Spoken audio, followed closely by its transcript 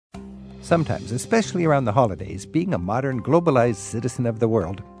Sometimes, especially around the holidays, being a modern, globalized citizen of the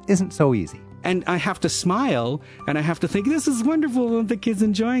world isn't so easy. And I have to smile, and I have to think, this is wonderful, the kid's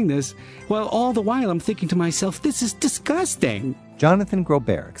enjoying this. Well, all the while I'm thinking to myself, this is disgusting. Jonathan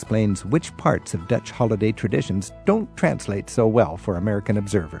Grobert explains which parts of Dutch holiday traditions don't translate so well for American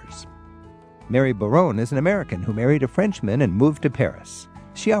observers. Mary Baron is an American who married a Frenchman and moved to Paris.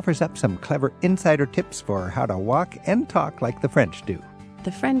 She offers up some clever insider tips for how to walk and talk like the French do.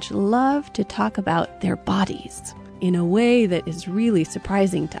 The French love to talk about their bodies in a way that is really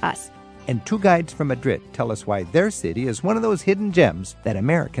surprising to us. And two guides from Madrid tell us why their city is one of those hidden gems that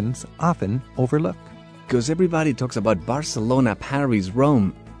Americans often overlook. Because everybody talks about Barcelona, Paris,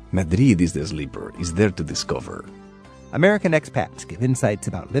 Rome. Madrid is the sleeper, is there to discover. American expats give insights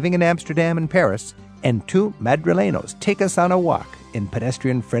about living in Amsterdam and Paris, and two Madrileños take us on a walk in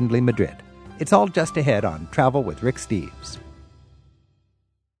pedestrian-friendly Madrid. It's all just ahead on Travel with Rick Steves.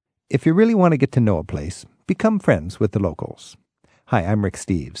 If you really want to get to know a place, become friends with the locals. Hi, I'm Rick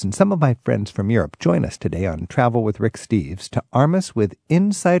Steves, and some of my friends from Europe join us today on Travel with Rick Steves to arm us with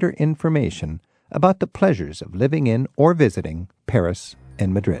insider information about the pleasures of living in or visiting Paris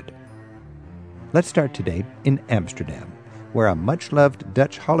and Madrid. Let's start today in Amsterdam, where a much-loved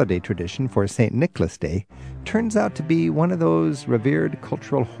Dutch holiday tradition for St. Nicholas Day turns out to be one of those revered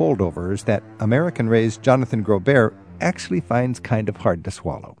cultural holdovers that American-raised Jonathan Grobert actually finds kind of hard to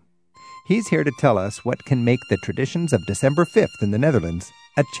swallow. He's here to tell us what can make the traditions of December 5th in the Netherlands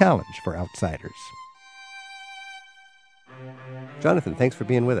a challenge for outsiders. Jonathan, thanks for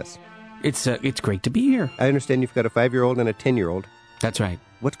being with us. It's great to be here. I understand you've got a 5-year-old and a 10-year-old. That's right.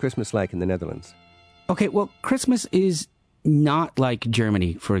 What's Christmas like in the Netherlands? Okay, well, Christmas is not like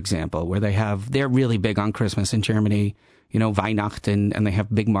Germany, for example, where they're really big on Christmas in Germany, Weihnachten, and they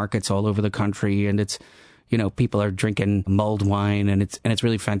have big markets all over the country, and it's, people are drinking mulled wine, and it's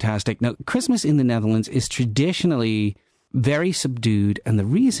really fantastic. Now, Christmas in the Netherlands is traditionally very subdued, and the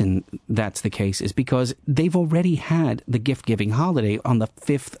reason that's the case is because they've already had the gift-giving holiday on the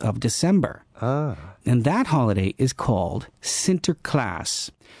 5th of December. And that holiday is called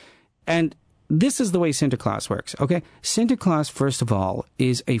Sinterklaas. And this is the way Sinterklaas works, okay? Sinterklaas, first of all,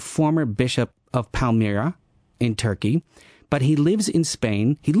 is a former bishop of Palmyra in Turkey, but he lives in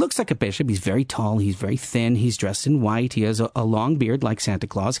Spain. He looks like a bishop. He's very tall. He's very thin. He's dressed in white. He has a long beard like Santa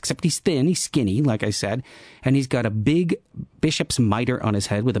Claus, except he's thin. He's skinny, like I said. And he's got a big bishop's mitre on his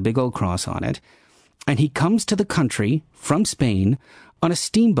head with a big old cross on it. And he comes to the country from Spain on a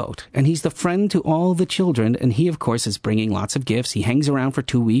steamboat. And he's the friend to all the children. And he, of course, is bringing lots of gifts. He hangs around for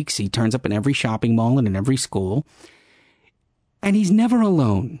 2 weeks. He turns up in every shopping mall and in every school. And he's never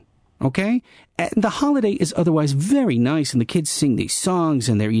alone. Okay? And the holiday is otherwise very nice, and the kids sing these songs,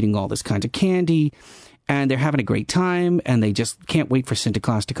 and they're eating all this kind of candy, and they're having a great time, and they just can't wait for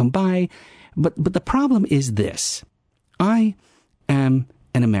Sinterklaas to come by. But the problem is this. I am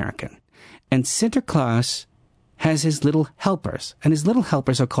an American, and Sinterklaas has his little helpers, and his little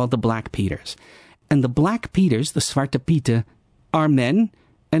helpers are called the Black Peters. And the Black Peters, the Zwarte Pieten, are men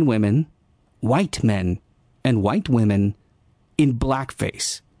and women, white men and white women in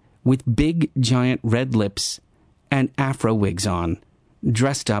blackface, with big, giant red lips and afro wigs on,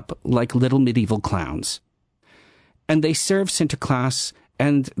 dressed up like little medieval clowns. And they serve Sinterklaas,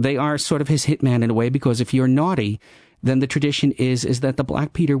 and they are sort of his hitman in a way, because if you're naughty, then the tradition is that the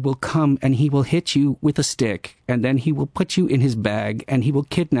Black Peter will come and he will hit you with a stick, and then he will put you in his bag, and he will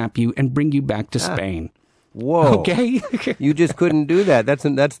kidnap you and bring you back to Spain. Whoa. Okay? You just couldn't do that.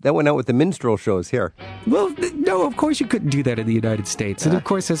 That went out with the minstrel shows here. Well, no, of course you couldn't do that in the United States. And of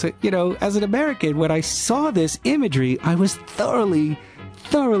course, as an American, when I saw this imagery, I was thoroughly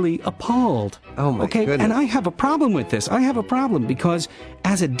appalled. Oh, my goodness. And I have a problem with this. I have a problem because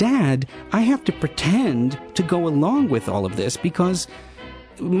as a dad, I have to pretend to go along with all of this because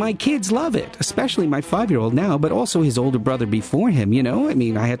my kids love it, especially my 5-year-old now, but also his older brother before him,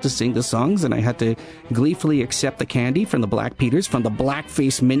 I had to sing the songs, and I had to gleefully accept the candy from the Black Peters, from the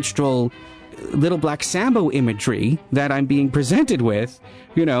blackface minstrel little black Sambo imagery that I'm being presented with,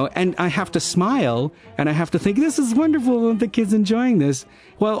 and I have to smile, and I have to think, this is wonderful, the kid's enjoying this.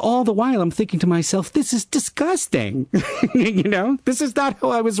 Well, all the while I'm thinking to myself, this is disgusting. This is not how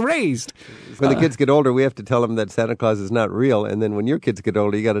I was raised. When the kids get older, we have to tell them that Santa Claus is not real, and then when your kids get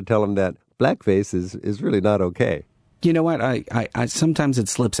older, you got to tell them that blackface is really not okay. You know what? I sometimes it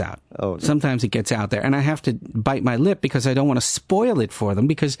slips out. Oh, no. Sometimes it gets out there, and I have to bite my lip because I don't want to spoil it for them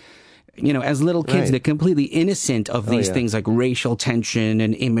because as little kids, Right. They're completely innocent of these things like racial tension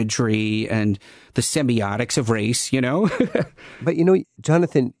and imagery and the semiotics of race, But,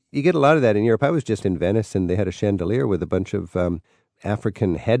 Jonathan, you get a lot of that in Europe. I was just in Venice, and they had a chandelier with a bunch of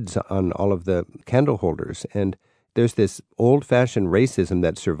African heads on all of the candle holders. And there's this old-fashioned racism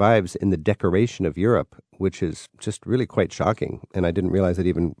that survives in the decoration of Europe, which is just really quite shocking. And I didn't realize it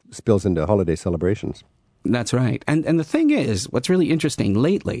even spills into holiday celebrations. That's right. And the thing is, what's really interesting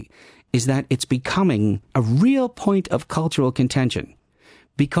lately is that it's becoming a real point of cultural contention,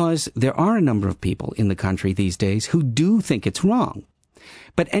 because there are a number of people in the country these days who do think it's wrong.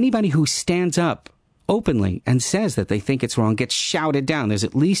 But anybody who stands up openly and says that they think it's wrong gets shouted down. There's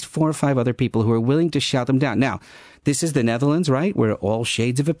at least 4 or 5 other people who are willing to shout them down. Now, this is the Netherlands, right, where all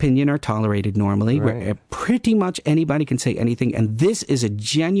shades of opinion are tolerated normally, right, where pretty much anybody can say anything. And this is a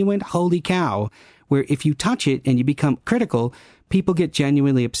genuine holy cow where if you touch it and you become critical, people get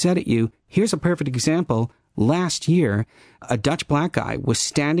genuinely upset at you. Here's a perfect example. Last year, a Dutch black guy was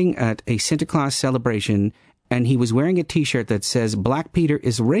standing at a Sinterklaas celebration, and he was wearing a T-shirt that says, "Black Peter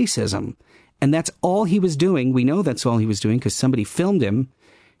is racism." And that's all he was doing. We know that's all he was doing because somebody filmed him.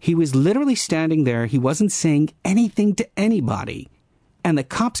 He was literally standing there. He wasn't saying anything to anybody. And the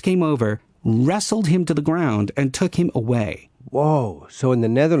cops came over, wrestled him to the ground, and took him away. Whoa. So in the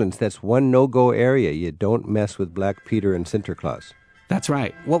Netherlands, that's one no-go area. You don't mess with Black Peter and Sinterklaas. That's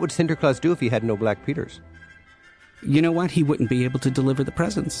right. What would Sinterklaas do if he had no Black Peters? You know what? He wouldn't be able to deliver the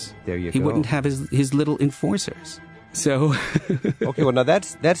presents. There you go. He wouldn't have his little enforcers. So, okay, well, now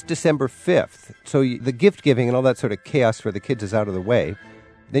that's December 5th. So the gift giving and all that sort of chaos for the kids is out of the way.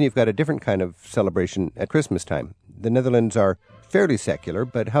 Then you've got a different kind of celebration at Christmas time. The Netherlands are fairly secular,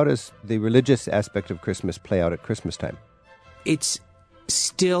 but how does the religious aspect of Christmas play out at Christmas time? It's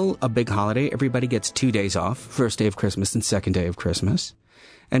still a big holiday. Everybody gets 2 days off, first day of Christmas and second day of Christmas.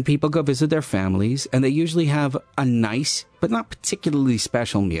 And people go visit their families, and they usually have a nice, but not particularly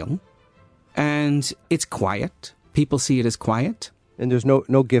special meal. And it's quiet. People see it as quiet. And there's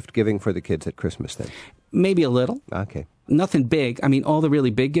no gift giving for the kids at Christmas then? Maybe a little. Okay. Nothing big. I mean, all the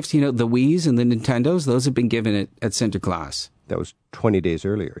really big gifts, you know, the Wiis and the Nintendos, those have been given at Sinterklaas. That was 20 days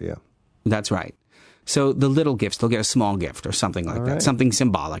earlier, yeah. That's right. So the little gifts, they'll get a small gift or something like that, something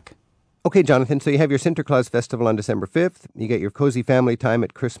symbolic. Okay, Jonathan, so you have your Sinterklaas festival on December 5th. You get your cozy family time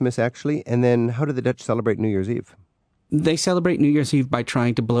at Christmas, actually. And then how do the Dutch celebrate New Year's Eve? They celebrate New Year's Eve by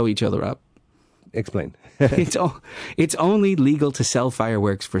trying to blow each other up. Explain. It's only legal to sell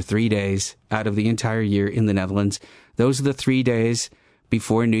fireworks for 3 days out of the entire year in the Netherlands. Those are the 3 days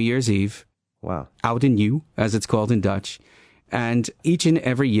before New Year's Eve. Wow. Oud en Nieuw, as it's called in Dutch. And each and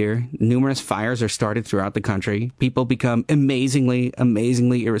every year, numerous fires are started throughout the country. People become amazingly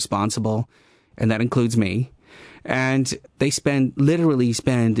irresponsible, and that includes me. And they literally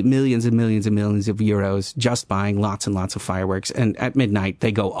spend millions and millions and millions of euros just buying lots and lots of fireworks. And at midnight,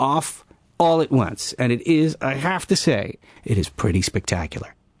 they go off all at once. And it is, I have to say, it is pretty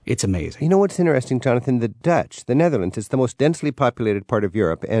spectacular. It's amazing. You know what's interesting, Jonathan? The Dutch, the Netherlands, it's the most densely populated part of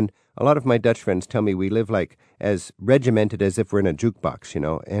Europe. And a lot of my Dutch friends tell me we live like as regimented as if we're in a jukebox, you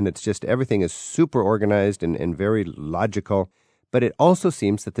know. And it's just everything is super organized and very logical. But it also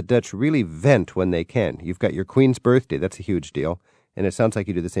seems that the Dutch really vent when they can. You've got your Queen's birthday. That's a huge deal. And it sounds like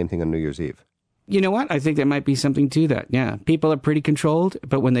you do the same thing on New Year's Eve. You know what? I think there might be something to that. Yeah. People are pretty controlled,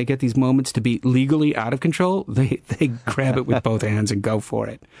 but when they get these moments to be legally out of control, they grab it with both hands and go for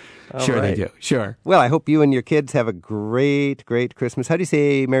it. Sure, right. They do. Sure. Well, I hope you and your kids have a great, great Christmas. How do you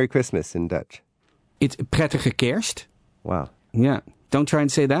say Merry Christmas in Dutch? It's prettige kerst. Wow. Yeah. Don't try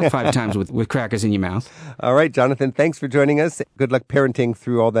and say that 5 times with crackers in your mouth. All right, Jonathan, thanks for joining us. Good luck parenting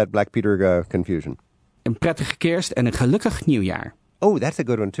through all that Black Peter confusion. Een prettige kerst en een gelukkig nieuwjaar. Oh, that's a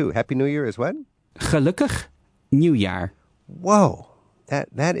good one, too. Happy New Year is what? Gelukkig nieuwjaar. Whoa.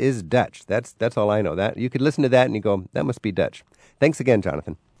 That is Dutch. That's all I know. That you could listen to that and you go, that must be Dutch. Thanks again,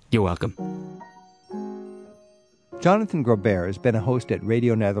 Jonathan. You're welcome. Jonathan Grobert has been a host at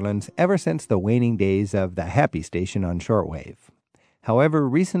Radio Netherlands ever since the waning days of the Happy Station on shortwave. However,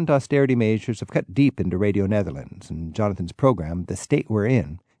 recent austerity measures have cut deep into Radio Netherlands, and Jonathan's program, The State We're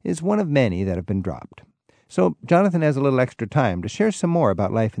In, is one of many that have been dropped. So Jonathan has a little extra time to share some more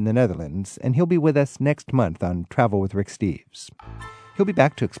about life in the Netherlands, and he'll be with us next month on Travel with Rick Steves. He'll be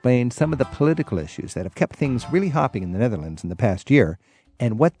back to explain some of the political issues that have kept things really hopping in the Netherlands in the past year,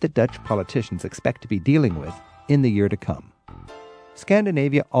 and what the Dutch politicians expect to be dealing with in the year to come.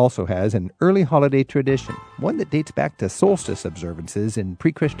 Scandinavia also has an early holiday tradition, one that dates back to solstice observances in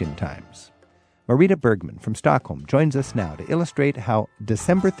pre-Christian times. Marita Bergman from Stockholm joins us now to illustrate how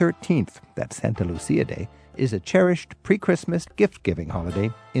December 13th, that's Santa Lucia Day, is a cherished pre-Christmas gift-giving holiday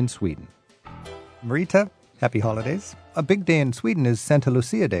in Sweden. Marita, happy holidays. A big day in Sweden is Santa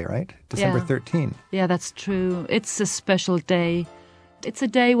Lucia Day, right? December 13th. Yeah, that's true. It's a special day. It's a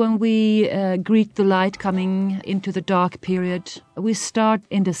day when we greet the light coming into the dark period. We start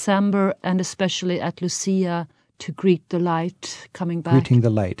in December and especially at Lucia to greet the light coming back. Greeting the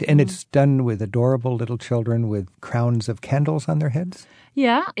light. And it's done with adorable little children with crowns of candles on their heads?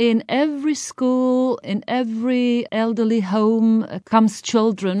 Yeah, in every school, in every elderly home comes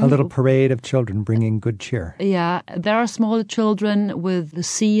children. A little parade of children bringing good cheer. Yeah, there are smaller children with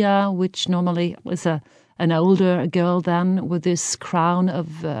Lucia, which normally is an older girl then, with this crown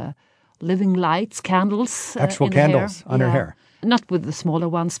of living lights, candles. Actual in candles the hair. on her hair. Not with the smaller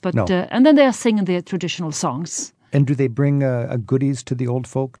ones, but No. and then they are singing their traditional songs. And do they bring goodies to the old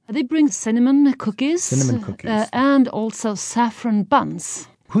folk? They bring cinnamon cookies. Cinnamon cookies. And also saffron buns.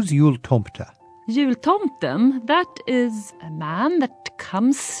 Who's jultomte? Jultomten, that is a man that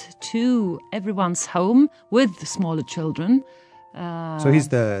comes to everyone's home with smaller children. So he's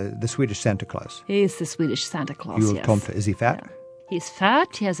the Swedish Santa Claus. He is the Swedish Santa Claus, Jultomte. yes. Is he fat? Yeah. He's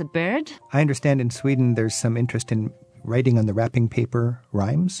fat, he has a beard. I understand in Sweden there's some interest in writing on the wrapping paper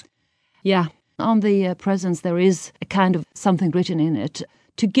rhymes. Yeah, on the presents there is a kind of something written in it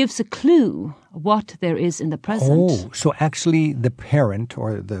to give a clue what there is in the present. Oh, so actually the parent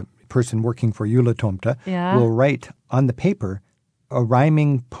or the person working for jultomte will write on the paper a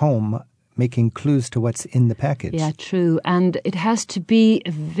rhyming poem making clues to what's in the package. Yeah, true. And it has to be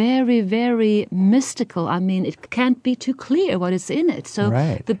very, very mystical. I mean, it can't be too clear what is in it. So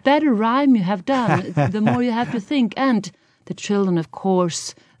the better rhyme you have done, the more you have to think. And the children, of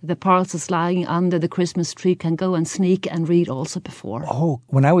course, the parcels lying under the Christmas tree can go and sneak and read also before. Oh,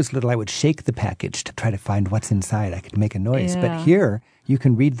 when I was little, I would shake the package to try to find what's inside. I could make a noise. Yeah. But here, you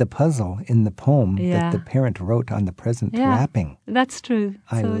can read the puzzle in the poem that the parent wrote on the present wrapping. That's true.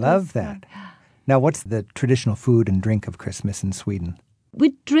 I love that. Now, what's the traditional food and drink of Christmas in Sweden?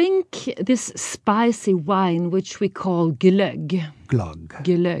 We drink this spicy wine, which we call glögg.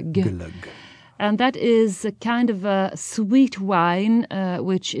 Glögg. And that is a kind of a sweet wine,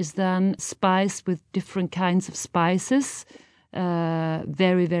 which is then spiced with different kinds of spices.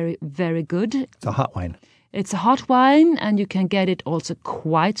 Very, very, very good. It's a hot wine. It's a hot wine, and you can get it also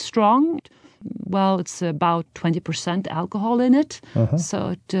quite strong. Well, it's about 20% alcohol in it, so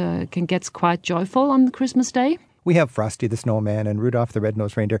it can get quite joyful on Christmas Day. We have Frosty the Snowman and Rudolph the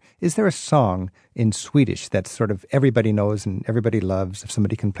Red-Nosed Reindeer. Is there a song in Swedish that sort of everybody knows and everybody loves? If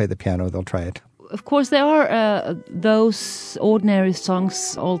somebody can play the piano, they'll try it. Of course, there are those ordinary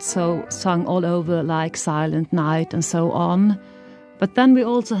songs also sung all over, like Silent Night and so on. But then we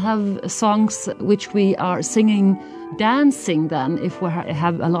also have songs which we are singing, dancing then. If we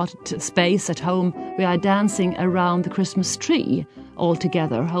have a lot of space at home, we are dancing around the Christmas tree all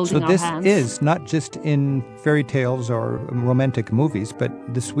together, holding our hands. So this is not just in fairy tales or romantic movies, but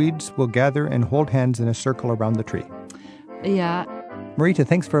the Swedes will gather and hold hands in a circle around the tree. Yeah. Marita,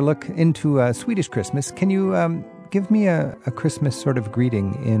 thanks for a look into Swedish Christmas. Can you give me a Christmas sort of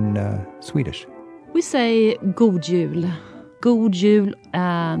greeting in Swedish? We say God Jul. God Jul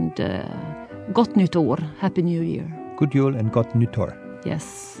and Gott Nytt År. Happy New Year. God Jul and Gott Nytt År.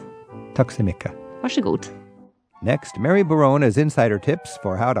 Yes. Tack så mycket. Varsågod. Next, Mary Barone has insider tips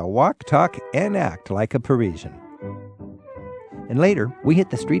for how to walk, talk, and act like a Parisian. And later, we hit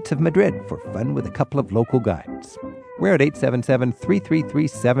the streets of Madrid for fun with a couple of local guides. We're at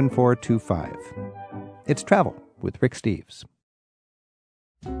 877-333-7425. It's Travel with Rick Steves.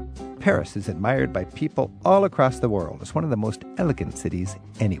 Paris is admired by people all across the world as one of the most elegant cities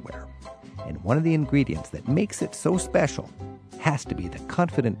anywhere. And one of the ingredients that makes it so special has to be the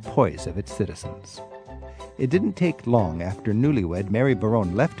confident poise of its citizens. It didn't take long after newlywed Mary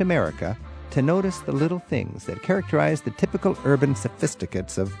Barone left America to notice the little things that characterize the typical urban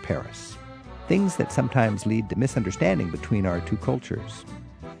sophisticates of Paris. Things that sometimes lead to misunderstanding between our two cultures.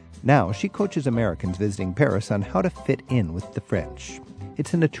 Now, she coaches Americans visiting Paris on how to fit in with the French.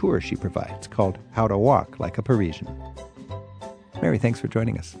 It's in a tour she provides called How to Walk Like a Parisian. Mary, thanks for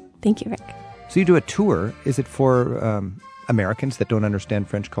joining us. Thank you, Rick. So you do a tour. Is it for Americans that don't understand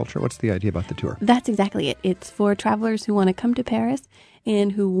French culture? What's the idea about the tour? That's exactly it. It's for travelers who want to come to Paris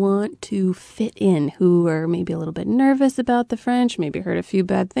and who want to fit in, who are maybe a little bit nervous about the French, maybe heard a few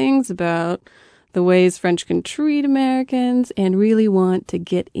bad things about the ways French can treat Americans, and really want to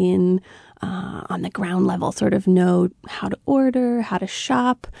get in on the ground level, sort of know how to order, how to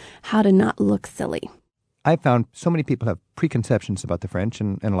shop, how to not look silly. I found so many people have preconceptions about the French,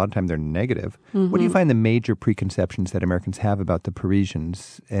 and a lot of time they're negative. What do you find the major preconceptions that Americans have about the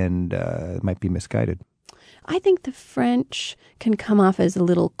Parisians and might be misguided? I think the French can come off as a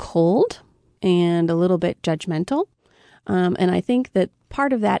little cold and a little bit judgmental. And I think that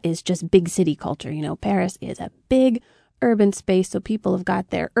part of that is just big city culture. You know, Paris is a big urban space, so people have got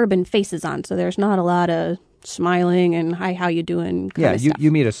their urban faces on. So there's not a lot of smiling and hi, how you doing kind of stuff.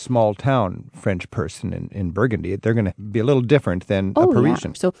 You meet a small town French person in Burgundy, they're going to be a little different than a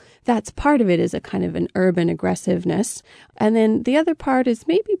Parisian. Yeah. So that's part of it, is a kind of an urban aggressiveness. And then the other part is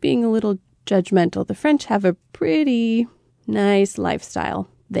maybe being a little judgmental. The French have a pretty nice lifestyle,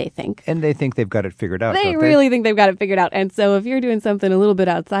 they think. And they think they've got it figured out. They really think they've got it figured out. And so if you're doing something a little bit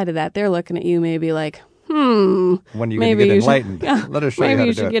outside of that, they're looking at you maybe like, when are you going to get enlightened? Let us show you how to do it. Maybe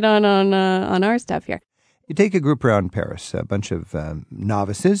you should get on our stuff here. You take a group around Paris, a bunch of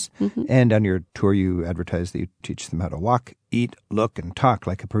novices, and on your tour you advertise that you teach them how to walk, eat, look, and talk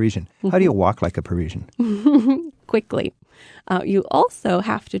like a Parisian. How do you walk like a Parisian? Quickly. You also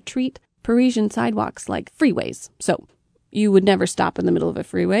have to treat Parisian sidewalks like freeways. So you would never stop in the middle of a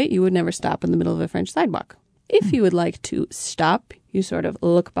freeway. You would never stop in the middle of a French sidewalk. If you would like to stop, you sort of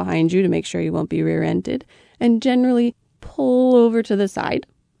look behind you to make sure you won't be rear-ended, and generally pull over to the side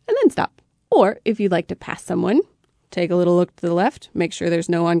and then stop. Or if you'd like to pass someone, take a little look to the left, make sure there's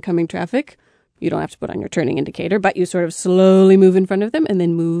no oncoming traffic. You don't have to put on your turning indicator, but you sort of slowly move in front of them and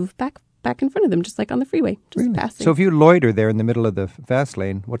then move back in front of them, just like on the freeway, just passing. So if you loiter there in the middle of the fast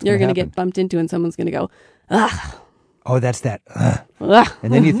lane, what's going to happen? You're going to get bumped into and someone's going to go, ugh. Oh, that's that. Ugh.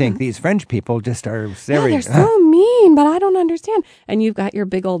 And then you think these French people just are very... they're so mean, but I don't understand. And you've got your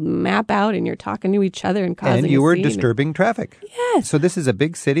big old map out and you're talking to each other and causing a scene. And you were disturbing traffic. Yes. So this is a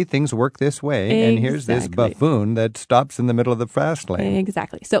big city. Things work this way. Exactly. And here's this buffoon that stops in the middle of the fast lane.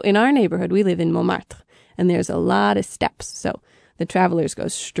 Exactly. So in our neighborhood, we live in Montmartre, and there's a lot of steps. So the travelers go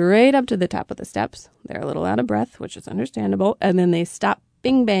straight up to the top of the steps. They're a little out of breath, which is understandable. And then they stop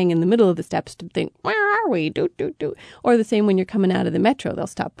bing bang in the middle of the steps to think, where are we? Do. Or the same when you're coming out of the metro. They'll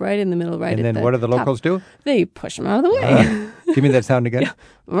stop right in the middle, right at the top. And then what do the locals do? They push them out of the way. Give me that sound again.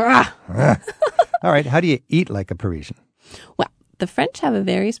 Yeah. All right. How do you eat like a Parisian? Well, the French have a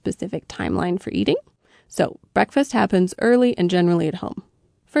very specific timeline for eating. So breakfast happens early and generally at home.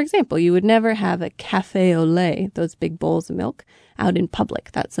 For example, you would never have a café au lait, those big bowls of milk, out in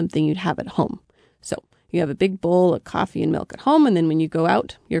public. That's something you'd have at home. So you have a big bowl of coffee and milk at home, and then when you go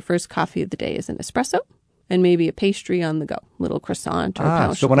out, your first coffee of the day is an espresso and maybe a pastry on the go, little croissant or pain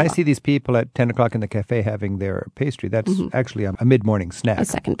au so when I chocolat. see these people at 10 o'clock in the cafe having their pastry, that's actually a mid-morning snack. A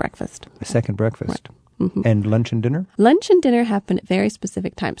second breakfast. A second breakfast. Right. And lunch and dinner? Lunch and dinner happen at very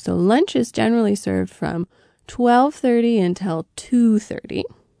specific times. So lunch is generally served from 12:30 until 2:30.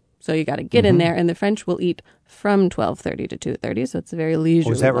 So you got to get in there, and the French will eat from 12:30 to 2:30. So it's a very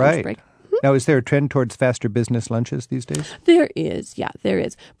leisurely is that lunch right? break. Now, is there a trend towards faster business lunches these days? There is.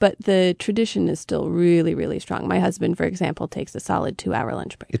 But the tradition is still really, really strong. My husband, for example, takes a solid 2-hour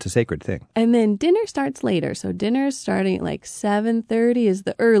lunch break. It's a sacred thing. And then dinner starts later. So dinner is starting at like 7:30 is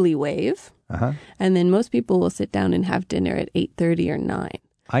the early wave. And then most people will sit down and have dinner at 8:30 or 9.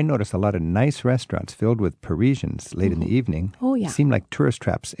 I notice a lot of nice restaurants filled with Parisians late in the evening. Oh, yeah. Seem like tourist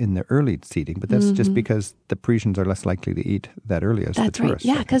traps in the early seating, but that's just because the Parisians are less likely to eat that early as the tourists. That's right.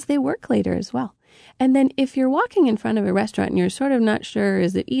 Yeah, because they work later as well. And then if you're walking in front of a restaurant and you're sort of not sure,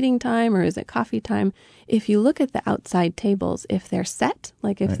 is it eating time or is it coffee time? If you look at the outside tables, if they're set,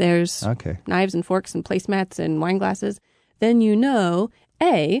 like if there's knives and forks and placemats and wine glasses, then you know,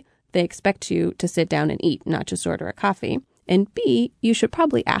 A, they expect you to sit down and eat, not just order a coffee. And B, you should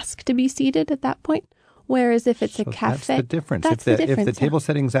probably ask to be seated at that point. Whereas if it's a cafe... That's the difference. If the table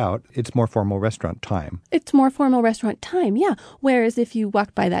setting's out, it's more formal restaurant time. It's more formal restaurant time, yeah. Whereas if you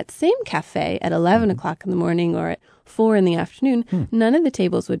walked by that same cafe at 11 o'clock in the morning or at 4 in the afternoon, none of the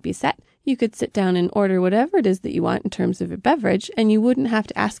tables would be set. You could sit down and order whatever it is that you want in terms of a beverage, and you wouldn't have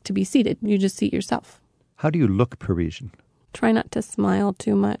to ask to be seated. You just seat yourself. How do you look Parisian? Try not to smile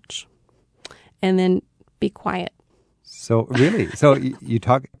too much. And then be quiet. So really, you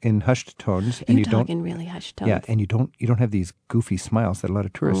talk in hushed tones, and you don't talk in really hushed tones. Yeah, and you don't have these goofy smiles that a lot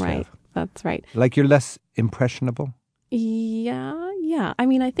of tourists have. That's right. Like you're less impressionable. Yeah. I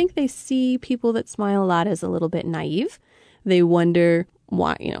mean, I think they see people that smile a lot as a little bit naive. They wonder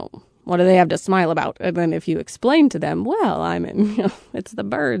why, what do they have to smile about? And then if you explain to them, well, it's the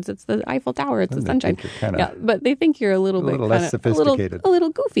birds, it's the Eiffel Tower, it's the sunshine. But they think you're a little bit less sophisticated, a little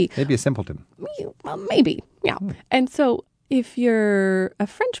goofy. Maybe a simpleton. Well, maybe, yeah. And so if you're a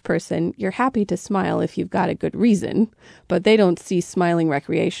French person, you're happy to smile if you've got a good reason, but they don't see smiling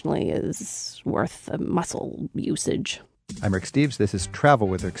recreationally as worth a muscle usage. I'm Rick Steves. This is Travel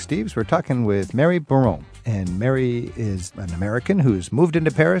with Rick Steves. We're talking with Mary Baron. And Mary is an American who's moved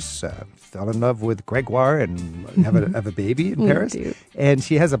into Paris, fell in love with Gregoire and have a baby in Paris. And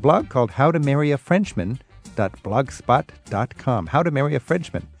she has a blog called howtomarryafrenchman.blogspot.com. How to Marry a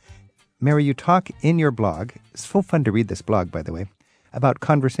Frenchman. Mary, you talk in your blog, it's so fun to read this blog, by the way, about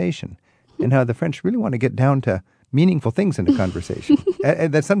conversation and how the French really want to get down to meaningful things in a conversation.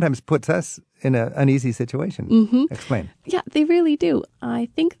 And that sometimes puts us in an uneasy situation. Mm-hmm. Explain. Yeah, they really do. I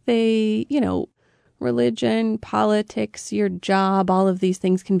think they, religion, politics, your job, all of these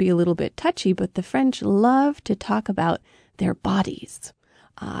things can be a little bit touchy, but the French love to talk about their bodies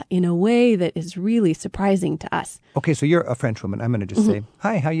in a way that is really surprising to us. Okay, so you're a French woman. I'm going to just say,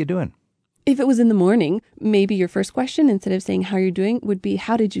 hi, how you doing? If it was in the morning, maybe your first question, instead of saying how you're doing, would be,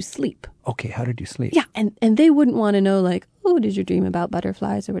 how did you sleep? Okay, how did you sleep? Yeah, and they wouldn't want to know, like, oh, did you dream about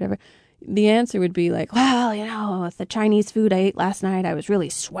butterflies or whatever? The answer would be like, well, with the Chinese food I ate last night, I was really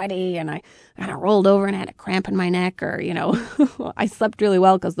sweaty and I kind of rolled over and had a cramp in my neck, or, I slept really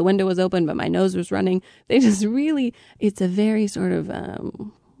well because the window was open, but my nose was running. They just really, it's a very sort of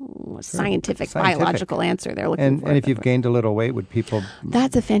scientific, biological answer they're looking for. And if you've gained a little weight, would people...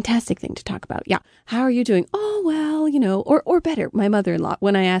 That's a fantastic thing to talk about. Yeah. How are you doing? Oh, well, or better, my mother-in-law,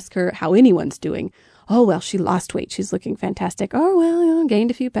 when I ask her how anyone's doing, oh, well, she lost weight. She's looking fantastic. Oh, well,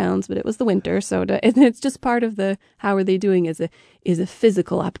 gained a few pounds, but it was the winter. So it's just part of the how are they doing is a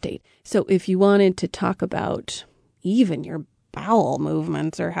physical update. So if you wanted to talk about even your bowel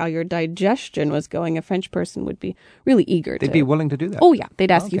movements or how your digestion was going, a French person would be really eager to. They'd be willing to do that. Oh, yeah.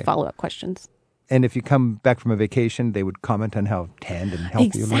 They'd ask you follow-up questions. And if you come back from a vacation, they would comment on how tanned and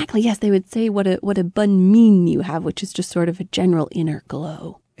healthy you look? Exactly, yes. They would say what a bonne mine you have, which is just sort of a general inner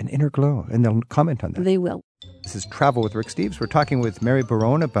glow. An inner glow, and they'll comment on that. They will. This is Travel with Rick Steves. We're talking with Mary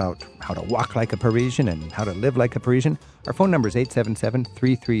Barone about how to walk like a Parisian and how to live like a Parisian. Our phone number is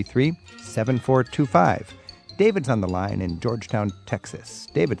 877-333-7425. David's on the line in Georgetown, Texas.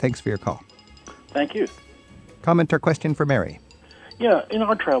 David, thanks for your call. Thank you. Comment or question for Mary? Yeah, in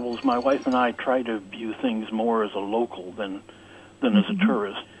our travels, my wife and I try to view things more as a local than as a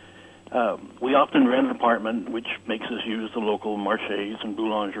tourist. We often rent an apartment, which makes us use the local marchés and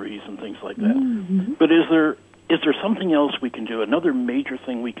boulangeries and things like that. Mm-hmm. But is there something else we can do, another major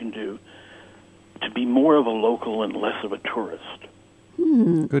thing we can do to be more of a local and less of a tourist?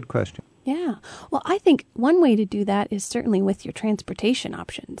 Good question. Yeah. Well, I think one way to do that is certainly with your transportation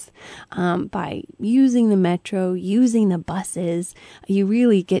options. By using the metro, using the buses, you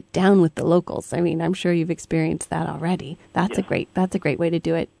really get down with the locals. I mean, I'm sure you've experienced that already. That's a great way to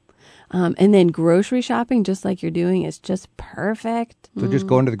do it. And then grocery shopping, just like you're doing, is just perfect. So just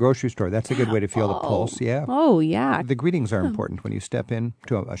go into the grocery store. That's a good way to feel the pulse, yeah. Oh, yeah. The greetings are important when you step in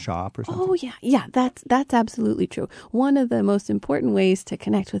to a shop or something. Oh, yeah. Yeah, that's absolutely true. One of the most important ways to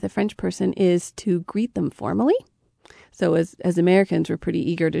connect with a French person is to greet them formally. So as Americans, we're pretty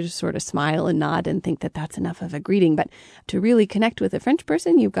eager to just sort of smile and nod and think that that's enough of a greeting. But to really connect with a French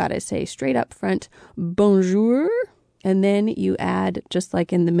person, you've got to say straight up front, bonjour. And then you add, just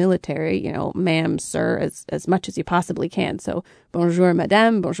like in the military, ma'am, sir, as much as you possibly can. So, bonjour,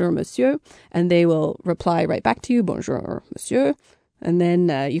 madame, bonjour, monsieur. And they will reply right back to you, bonjour, monsieur. And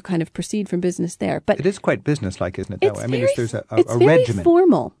then you kind of proceed from business there. But it is quite businesslike, isn't it, that way? I mean, there's a it's very regimen.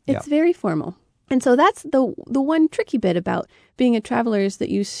 Formal. It's very formal. And so that's the one tricky bit about being a traveler is that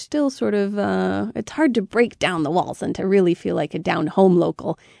you still sort of, it's hard to break down the walls and to really feel like a down-home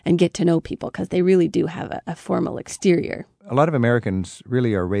local and get to know people because they really do have a formal exterior. A lot of Americans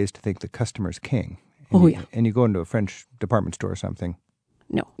really are raised to think the customer's king. And you go into a French department store or something.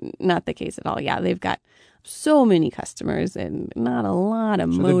 No, not the case at all. Yeah, they've got so many customers and not a lot of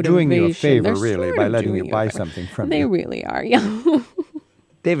motivation. They're doing you a favor, really, by letting you buy something from them. They really are, yeah.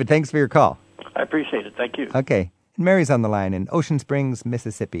 David, thanks for your call. I appreciate it. Thank you. Okay. Mary's on the line in Ocean Springs,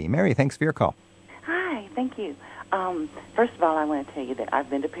 Mississippi. Mary, thanks for your call. Hi, thank you. First of all, I want to tell you that I've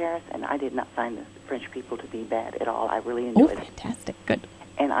been to Paris, and I did not find the French people to be bad at all. I really enjoyed it. Oh, fantastic. Good.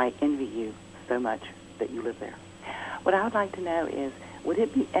 And I envy you so much that you live there. What I would like to know is, would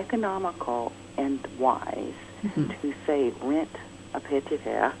it be economical and wise to, say, rent a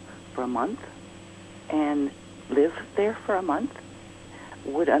pied-à-terre for a month and live there for a month?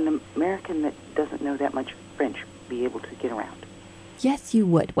 Would an American that doesn't know that much French be able to get around? Yes, you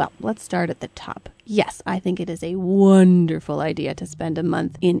would. Well, let's start at the top. Yes, I think it is a wonderful idea to spend a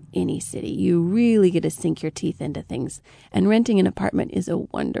month in any city. You really get to sink your teeth into things. And renting an apartment is a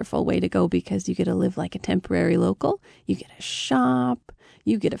wonderful way to go because you get to live like a temporary local. You get to shop.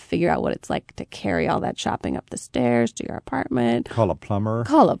 you get to figure out what it's like to carry all that shopping up the stairs to your apartment. Call a plumber.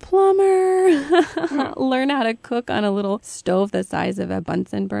 Learn how to cook on a little stove the size of a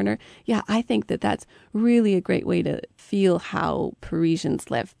Bunsen burner. Yeah, I think that that's really a great way to feel how Parisians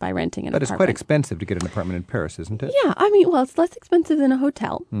live by renting an apartment. But it's quite expensive to get an apartment in Paris, isn't it? Yeah, I mean, well, it's less expensive than a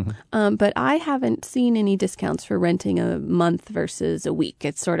hotel. But I haven't seen any discounts for renting a month versus a week.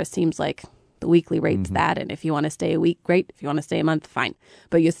 It sort of seems like the weekly rate's that, and if you want to stay a week, great. If you want to stay a month, fine.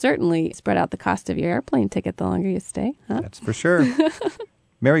 But you certainly spread out the cost of your airplane ticket the longer you stay. Huh? That's for sure.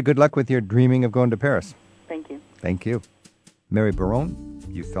 Mary, good luck with your dreaming of going to Paris. Thank you. Thank you. Mary Baron,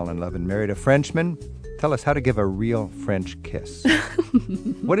 you fell in love and married a Frenchman. Tell us how to give a real French kiss.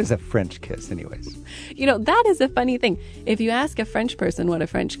 What is a French kiss, anyways? You know, that is a funny thing. If you ask a French person what a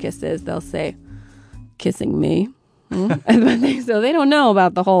French kiss is, they'll say, kissing me. So they don't know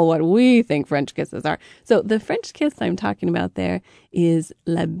about the whole what we think French kisses are. So the French kiss I'm talking about there is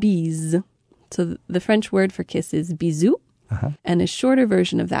la bise. So the French word for kiss is bisou. And a shorter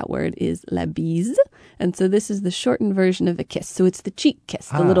version of that word is la bise. And so this is the shortened version of a kiss. So it's the cheek kiss,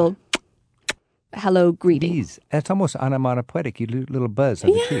 the little hello greeting. Bise. It's almost onomatopoetic. You little buzz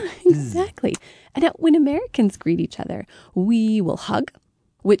on the cheek. Exactly. And now when Americans greet each other, we will hug,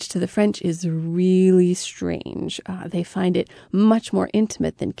 which to the French is really strange. They find it much more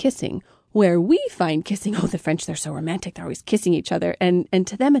intimate than kissing, where we find kissing, the French, they're so romantic, they're always kissing each other, and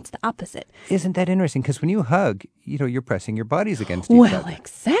to them it's the opposite. Isn't that interesting? Because when you hug, you're pressing your bodies against each other. Well,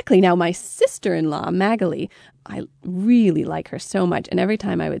 exactly. Now, my sister-in-law, Magali, I really like her so much, and every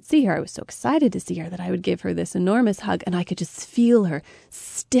time I would see her, I was so excited to see her that I would give her this enormous hug, and I could just feel her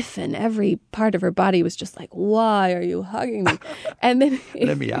stiffen. Every part of her body was just like, why are you hugging me? And then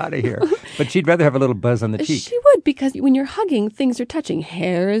let me out of here. But she'd rather have a little buzz on the cheek. She would, because when you're hugging, things are touching.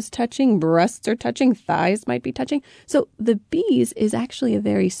 Hair is touching, breasts are touching, thighs might be touching. So the bise is actually a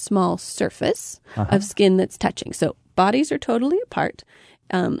very small surface of skin that's touching. So bodies are totally apart.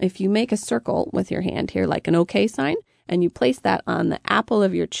 If you make a circle with your hand here, like an OK sign, and you place that on the apple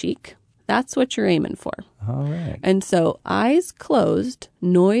of your cheek, that's what you're aiming for. All right. And so eyes closed,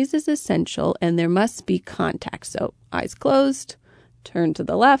 noise is essential, and there must be contact. So eyes closed, turn to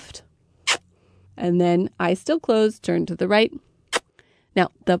the left, and then eyes still closed, turn to the right. Now,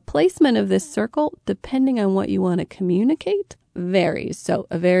 the placement of this circle, depending on what you want to communicate, varies. So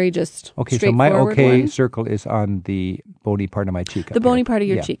a very just so my OK one. circle is on the bony part of my cheek. The bony part of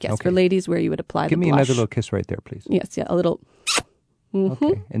your cheek, yes. Okay. For ladies, where you would apply Give the me blush. another little kiss right there, please. Yes, a little.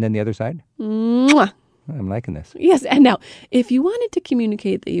 Okay. And then the other side? Mwah. I'm liking this. Yes. And now, if you wanted to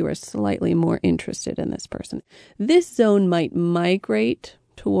communicate that you are slightly more interested in this person, this zone might migrate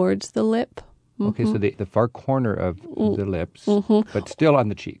towards the lip. Okay, so the far corner of the lips, but still on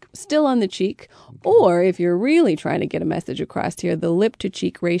the cheek. Still on the cheek. Okay. Or if you're really trying to get a message across here, the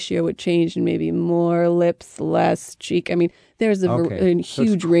lip-to-cheek ratio would change and maybe more lips, less cheek. I mean, there's a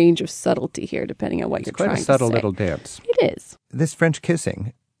huge range of subtlety here, depending on what you're trying to say. It's quite a subtle little dance. It is. This French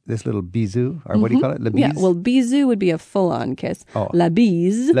kissing, this little bisou, or what do you call it? La bise? Yeah, well, bisou would be a full-on kiss. La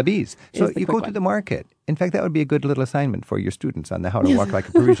bise. La bise. So you go to the market. In fact, that would be a good little assignment for your students on the How to Walk Like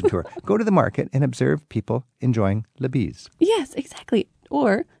a Parisian tour. Go to the market and observe people enjoying la bise. Yes, exactly.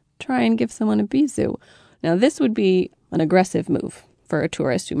 Or try and give someone a bisou. Now, this would be an aggressive move for a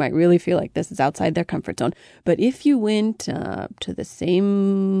tourist who might really feel like this is outside their comfort zone. But if you went to the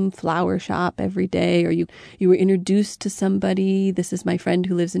same flower shop every day, or you were introduced to somebody, this is my friend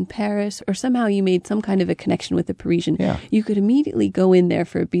who lives in Paris, or somehow you made some kind of a connection with a Parisian, you could immediately go in there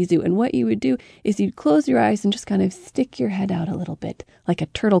for a bisou. And what you would do is you'd close your eyes and just kind of stick your head out a little bit, like a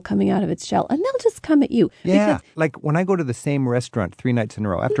turtle coming out of its shell, and they'll just come at you. Yeah, like when I go to the same restaurant 3 nights in a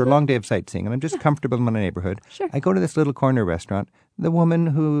row, after a long day of sightseeing, and I'm just comfortable in my neighborhood, I go to this little corner restaurant. The woman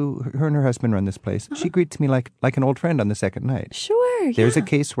her and her husband run this place, she greets me like an old friend on the second night. Sure, There's a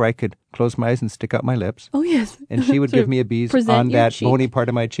case where I could close my eyes and stick out my lips. Oh, yes. And she would give me a bise on that bony part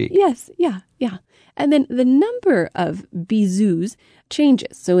of my cheek. Yes, yeah. And then the number of bisous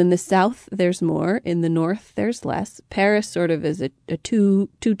changes. So in the south, there's more. In the north, there's less. Paris sort of is a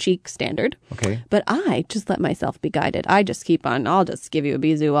two-cheek standard. Okay. But I just let myself be guided. I just keep on, I'll just give you a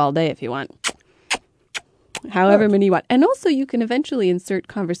bisou all day if you want. However many you want. And also you can eventually insert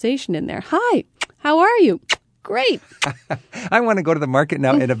conversation in there. Hi, how are you? Great. I want to go to the market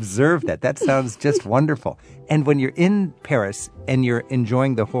now and observe that. That sounds just wonderful. And when you're in Paris and you're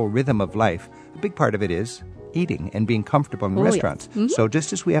enjoying the whole rhythm of life, a big part of it is eating and being comfortable in restaurants. Yes. So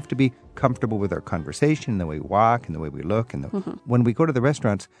just as we have to be comfortable with our conversation, the way we walk and the way we look, and when we go to the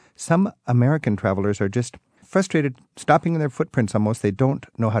restaurants, some American travelers are just frustrated, stopping in their footprints almost. They don't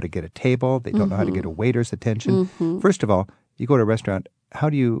know how to get a table. They don't know how to get a waiter's attention. First of all, you go to a restaurant, how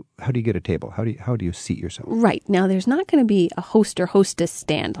do you get a table? How do you seat yourself? Right. Now, there's not going to be a host or hostess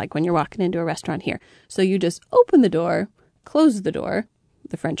stand like when you're walking into a restaurant here. So you just open the door, close the door.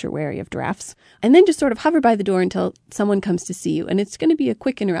 The French are wary of drafts. And then just sort of hover by the door until someone comes to see you. And it's going to be a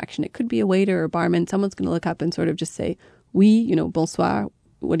quick interaction. It could be a waiter or barman. Someone's going to look up and sort of just say, oui, bonsoir.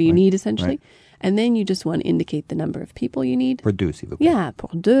 What do you need, essentially? Right. And then you just want to indicate the number of people you need. Pour deux, s'il vous plaît. Yeah,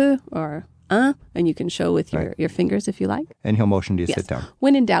 pour deux or un. And you can show with your fingers if you like. And he'll motion to you sit down.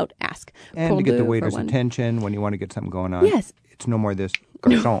 When in doubt, ask. And pour to get deux the waiter's attention when you want to get something going on. Yes. It's no more this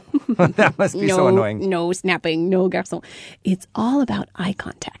garçon. That must be so annoying. No snapping, no garçon. It's all about eye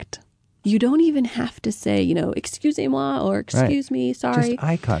contact. You don't even have to say, excusez-moi or excuse me, sorry. Just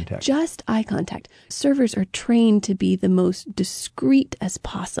eye contact. Just eye contact. Servers are trained to be the most discreet as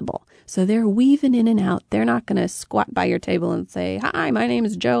possible. So they're weaving in and out. They're not going to squat by your table and say, hi, my name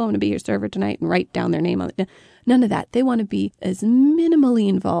is Joe. I'm going to be your server tonight and write down their name on it. None of that. They want to be as minimally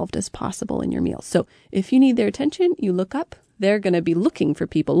involved as possible in your meal. So if you need their attention, you look up. They're going to be looking for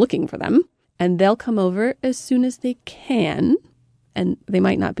people looking for them. And they'll come over as soon as they can. And they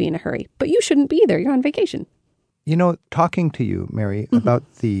might not be in a hurry. But you shouldn't be either. You're on vacation. Talking to you, Mary, about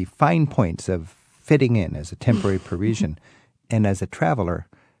the fine points of fitting in as a temporary Parisian and as a traveler,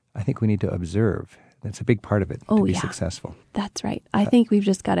 I think we need to observe. That's a big part of it to be successful. That's right. I think we've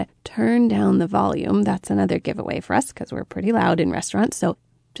just got to turn down the volume. That's another giveaway for us because we're pretty loud in restaurants. So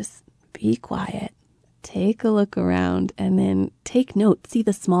just be quiet, take a look around, and then take note. See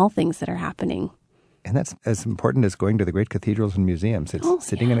the small things that are happening. And that's as important as going to the great cathedrals and museums. It's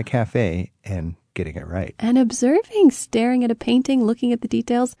sitting in a cafe and getting it right. And observing, staring at a painting, looking at the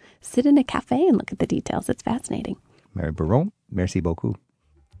details. Sit in a cafe and look at the details. It's fascinating. Mary Baron, merci beaucoup.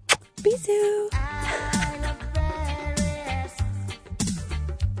 Bisous.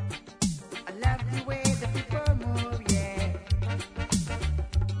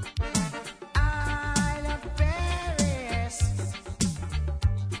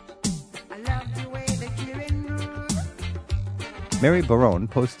 Mary Baron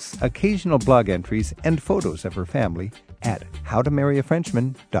posts occasional blog entries and photos of her family at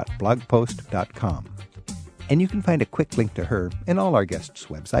howtomarryafrenchman.blogpost.com. And you can find a quick link to her and all our guests'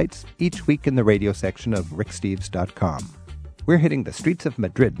 websites each week in the radio section of ricksteves.com. We're hitting the streets of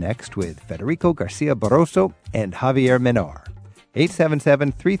Madrid next with Federico Garcia Barroso and Javier Menor.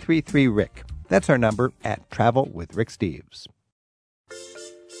 877-333-RICK. That's our number at Travel with Rick Steves.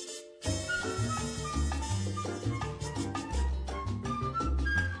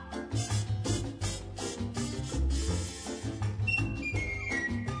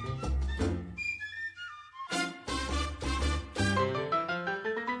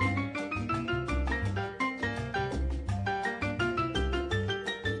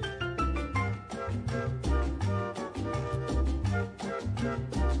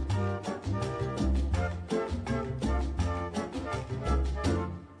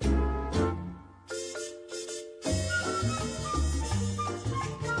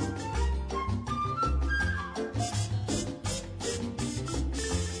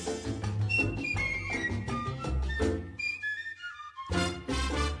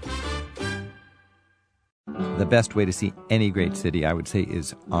 The best way to see any great city, I would say,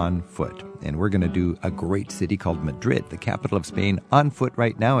 is on foot. And we're going to do a great city called Madrid, the capital of Spain, on foot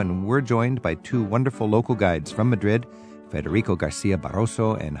right now. And we're joined by two wonderful local guides from Madrid, Federico Garcia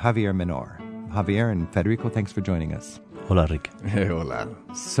Barroso and Javier Menor. Javier and Federico, thanks for joining us. Hola, Rick. Hey, hola.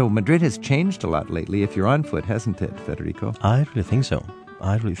 So Madrid has changed a lot lately if you're on foot, hasn't it, Federico? I really think so.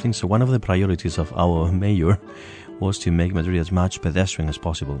 One of the priorities of our mayor was to make Madrid as much pedestrian as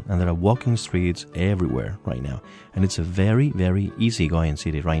possible. And there are walking streets everywhere right now. And it's a very, very easygoing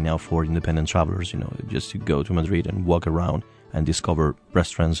city right now for independent travelers, just to go to Madrid and walk around and discover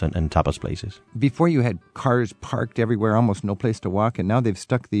restaurants and tapas places. Before you had cars parked everywhere, almost no place to walk, and now they've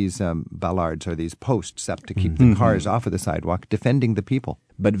stuck these ballards or these posts up to keep the cars off of the sidewalk, defending the people.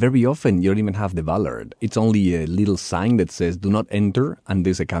 But very often, you don't even have the ballard. It's only a little sign that says, do not enter, and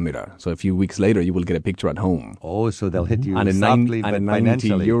there's a camera. So a few weeks later, you will get a picture at home. Oh, so they'll hit you and softly, but but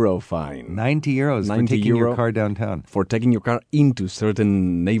financially. €90 fine. 90 euros for taking your car downtown. For taking your car into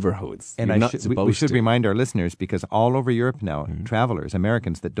certain neighborhoods. And we should remind our listeners, because all over Europe now, travelers,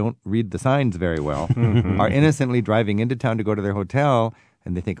 Americans that don't read the signs very well, are innocently driving into town to go to their hotel,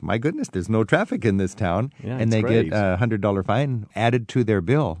 and they think, my goodness, there's no traffic in this town. Yeah, and they great. get a $100 fine added to their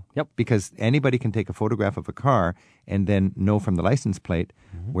bill. Yep. Because anybody can take a photograph of a car and then know from the license plate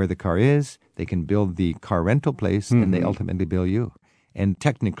where the car is. They can bill the car rental place, and they ultimately bill you. And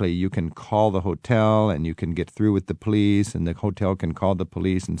technically, you can call the hotel and you can get through with the police, and the hotel can call the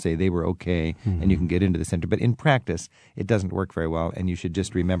police and say they were okay, and you can get into the center. But in practice, it doesn't work very well, and you should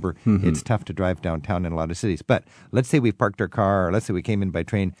just remember it's tough to drive downtown in a lot of cities. But let's say we parked our car, or let's say we came in by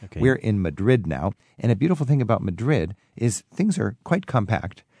train. Okay. We're in Madrid now, and a beautiful thing about Madrid is things are quite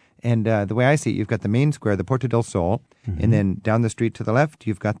compact. And the way I see it, you've got the main square, the Puerta del Sol, and then down the street to the left,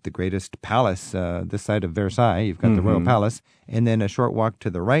 you've got the greatest palace, this side of Versailles. You've got the Royal Palace. And then a short walk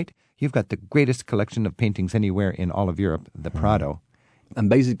to the right, you've got the greatest collection of paintings anywhere in all of Europe, the Prado. And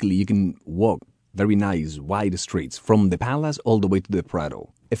basically, you can walk very nice, wide streets from the palace all the way to the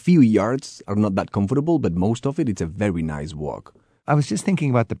Prado. A few yards are not that comfortable, but most of it's a very nice walk. I was just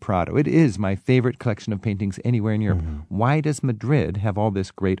thinking about the Prado. It is my favorite collection of paintings anywhere in Europe. Why does Madrid have all this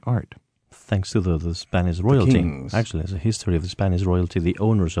great art? Thanks to the Spanish royalty. Actually, there's a history of the Spanish royalty, the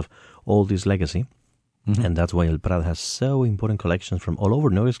owners of all this legacy. And that's why El Prado has so important collections from all over,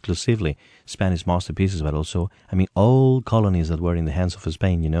 not exclusively Spanish masterpieces, but also, all colonies that were in the hands of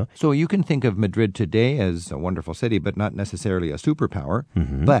Spain, you know. So you can think of Madrid today as a wonderful city, but not necessarily a superpower.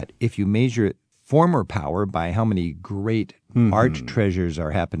 But if you measure former power by how many great art treasures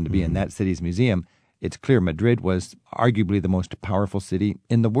happen to be in that city's museum, it's clear Madrid was arguably the most powerful city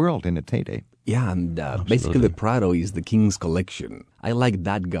in the world in its heyday. Yeah, and basically the Prado is the king's collection. I like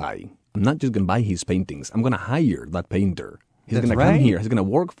that guy. I'm not just going to buy his paintings. I'm going to hire that painter. He's going to come here. He's going to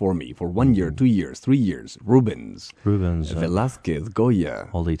work for me for 1 year, 2 years, 3 years. Rubens, Velázquez, Goya.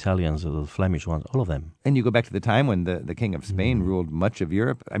 All the Italians, the Flemish ones, all of them. And you go back to the time when the King of Spain ruled much of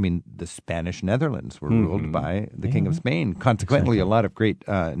Europe. The Spanish Netherlands were ruled by the King of Spain. Consequently, a lot of great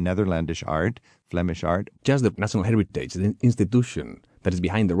Netherlandish art, Flemish art. Just the National Heritage, the institution that is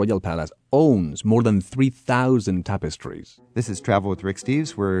behind the Royal Palace, owns more than 3,000 tapestries. This is Travel with Rick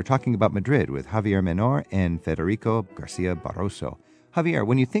Steves. We're talking about Madrid with Javier Menor and Federico Garcia Barroso. Javier,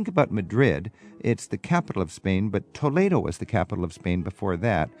 when you think about Madrid, it's the capital of Spain, but Toledo was the capital of Spain before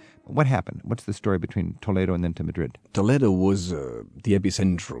that. What happened? What's the story between Toledo and then to Madrid? Toledo was the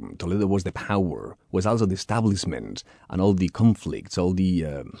epicentrum. Toledo was the power, was also the establishment, and all the conflicts, all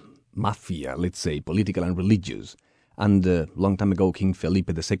the mafia, let's say, political and religious. And a long time ago, King Felipe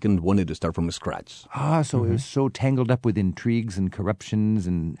II wanted to start from scratch. So it was so tangled up with intrigues and corruptions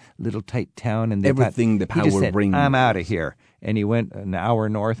and little tight town. And everything the power he just said, brings. I'm out of here. And he went an hour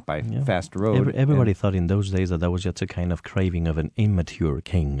north by fast road. Everybody thought in those days that was just a kind of craving of an immature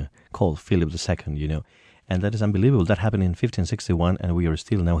king called Philip II, you know. And that is unbelievable. That happened in 1561, and we are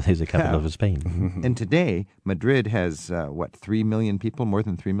still nowadays the capital of Spain. And today, Madrid has, 3 million people, more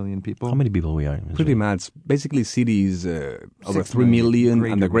than 3 million people? How many people we are? Pretty much. Basically, cities over 3 million,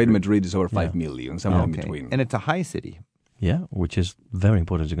 and the Great Madrid is over 5 million, somewhere in between. And it's a high city. Yeah, which is very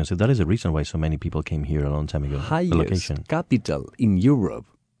important to consider. That is the reason why so many people came here a long time ago. Highest capital in Europe.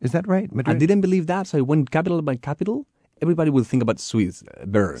 Is that right, Madrid? I didn't believe that, so I went capital by capital. Everybody would think about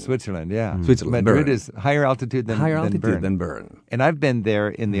Bern. Switzerland, yeah. Switzerland, Madrid Bern. is higher altitude than Bern. And I've been there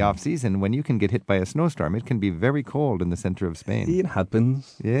in the off-season. When you can get hit by a snowstorm, it can be very cold in the center of Spain. It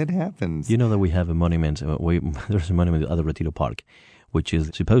happens. It happens. You know that we have a monument. There's a monument at the Retiro Park, which is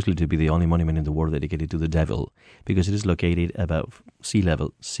supposedly to be the only monument in the world dedicated to the devil, because it is located above sea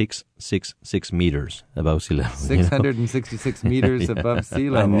level, 666 meters above sea level. 666 meters above sea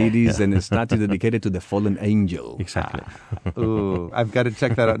level. And it is a statue dedicated to the fallen angel. Exactly. Ooh, I've got to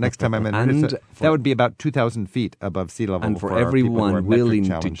check that out next time I'm in Madrid. That would be about 2,000 feet above sea level. And for everyone willing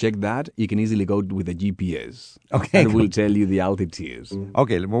to check that, you can easily go with a GPS. Okay. And we'll tell you the altitudes.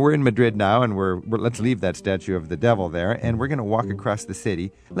 Okay, well, we're in Madrid now, and let's leave that statue of the devil there, and we're going to walk across the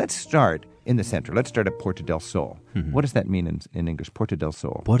city. Let's start in the center. Let's start at Puerta del Sol. What does that mean in English, Puerta del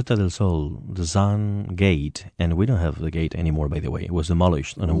Sol? Puerta del Sol, the Sun Gate, and we don't have the gate anymore, by the way. It was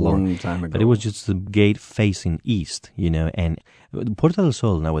demolished on a war. Long time ago. But it was just the gate facing east, you know, and Puerta del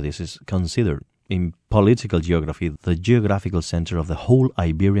Sol nowadays is considered in political geography the geographical center of the whole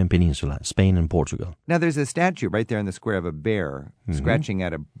Iberian Peninsula, Spain and Portugal. Now, there's a statue right there in the square of a bear scratching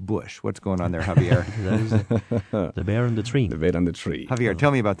at a bush. What's going on there, Javier? That is the bear on the tree. The bear on the tree. Javier,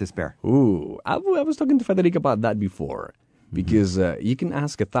 tell me about this bear. Ooh, I was talking to Federico about that before. Because you can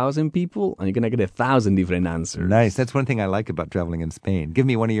ask 1,000 people and you're going to get 1,000 different answers. Nice. That's one thing I like about traveling in Spain. Give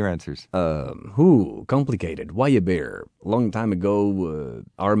me one of your answers. Complicated. Why a bear? Long time ago,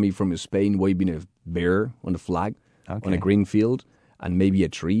 army from Spain waving a bear on a flag on a green field and maybe a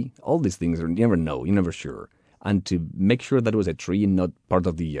tree. All these things, you never know. You're never sure. And to make sure that it was a tree and not part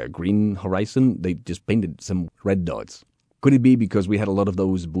of the green horizon, they just painted some red dots. Could it be because we had a lot of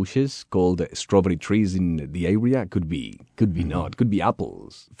those bushes called strawberry trees in the area? Could be not. Could be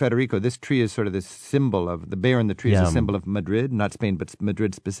apples. Federico, this tree is sort of this symbol of, the bear in the tree is a symbol of Madrid, not Spain, but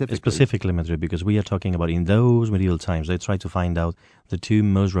Madrid specifically. Specifically Madrid, because we are talking about in those medieval times, they tried to find out the two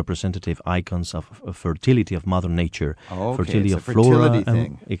most representative icons of fertility of Mother Nature. Oh, okay. Fertility It's of a flora. fertility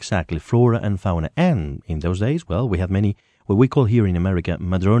thing. Exactly, flora and fauna. And in those days, well, we had many, what we call here in America,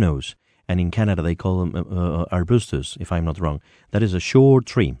 madronos. And in Canada, they call them arbustus, if I'm not wrong. That is a short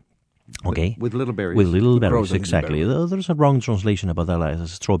tree, okay? With little berries. With little berries, Grows exactly. There's a wrong translation about that as a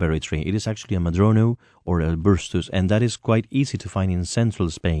strawberry tree. It is actually a madrono or a arbustus, and that is quite easy to find in central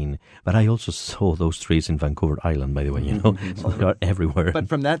Spain. But I also saw those trees in Vancouver Island, by the way, so they are everywhere. But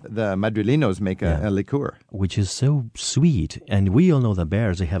from that, the Madrileños make a liqueur. Which is so sweet. And we all know that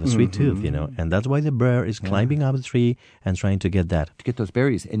bears, they have a sweet tooth, and that's why the bear is climbing up the tree and trying to get that. To get those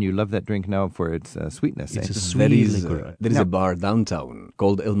berries, and you love that drink now for its sweetness. It's eh? a sweet liquor. There is a bar downtown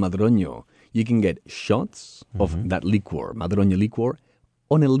called El Madroño. You can get shots of that liquor, Madroño liquor,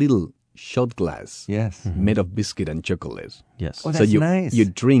 on a little shot glass. Yes. Made of biscuit and chocolate. Yes. Oh, So that's you nice. you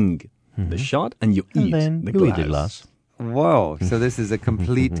drink the shot and you And eat then the you glass. eat the glass. Whoa! So this is a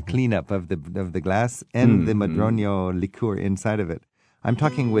complete cleanup of the glass and the Madroño liqueur inside of it. I'm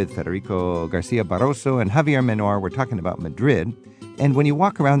talking with Federico Garcia Barroso and Javier Menor. We're talking about Madrid. And when you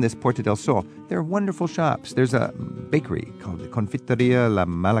walk around this Puerta del Sol, there are wonderful shops. There's a bakery called the Confiteria La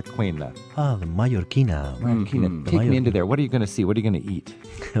Malacuena. Ah, the Mallorquina. Take me into there. What are you going to see? What are you going to eat?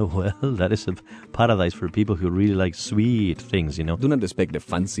 Well, that is a paradise for people who really like sweet things, Do not expect a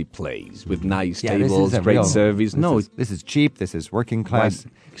fancy place with nice Yeah, this tables, is a great real- service. This is cheap. This is working class.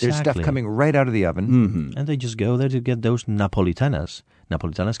 There's stuff Exactly. coming right out of the oven. And they just go there to get those Napolitanas.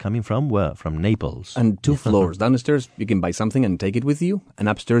 Napolitanas coming from where? From Naples. And 2 floors. Downstairs, you can buy something and take it with you. And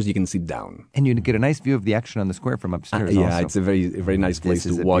upstairs, you can sit down. And you get a nice view of the action on the square from upstairs Yeah, also. it's a very nice place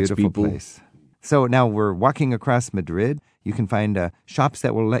This is to a watch beautiful people. place. So now we're walking across Madrid. You can find shops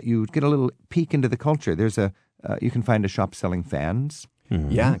that will let you get a little peek into the culture. There's you can find a shop selling fans.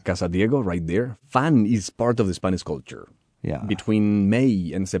 Yeah, Casa Diego right there. Fan is part of the Spanish culture. Yeah. Between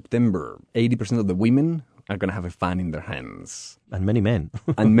May and September, 80% of the women are going to have a fan in their hands. And many men.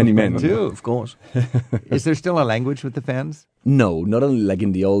 And many men. Too. Of course. Is there still a language with the fans? No, not only like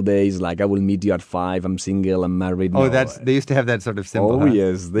in the old days, like I will meet you at 5, I'm single, I'm married. Oh, No. they used to have that sort of symbol. Oh, huh?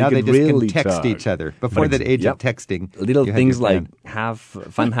 yes, they now could they just really can text talk. each other. Before But that age of yep. texting, Little you had things your like fan.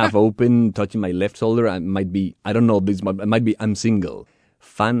 fan half open, touching my left shoulder. I might be, I don't know, it might be I'm single.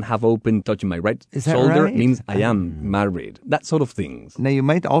 Fan half open, touching my right Is that shoulder right? means I am married. That sort of things. Now you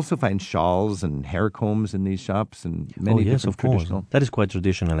might also find shawls and hair combs in these shops and many yes, different of course. traditional. That is quite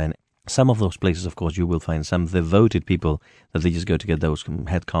traditional. And some of those places, of course, you will find some devoted people that they just go to get those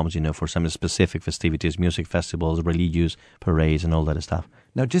head combs, for some specific festivities, music festivals, religious parades, and all that stuff.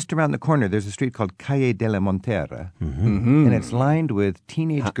 Now, just around the corner, there's a street called Calle de la Montera, and it's lined with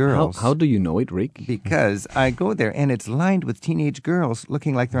teenage girls. How do you know it, Rick? Because I go there, and it's lined with teenage girls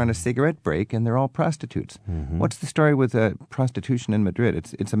looking like they're on a cigarette break, and they're all prostitutes. What's the story with prostitution in Madrid?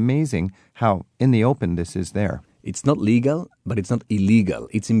 It's amazing how in the open this is there. It's not legal, but it's not illegal.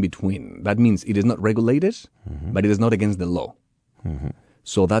 It's in between. That means it is not regulated, but it is not against the law.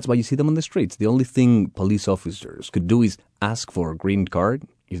 So that's why you see them on the streets. The only thing police officers could do is ask for a green card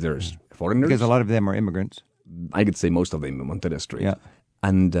if there's foreigners. Because a lot of them are immigrants. I could say most of them in Montera Street. Yeah.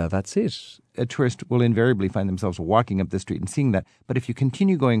 And that's it. A tourist will invariably find themselves walking up the street and seeing that. But if you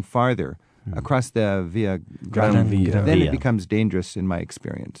continue going farther across the Via Gran Via. then Via. it becomes dangerous in my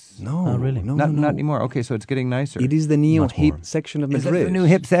experience. No, Oh, really? no, Not no. anymore. Okay, so it's getting nicer. It is the neo Much hip more. section of Is Madrid. that the new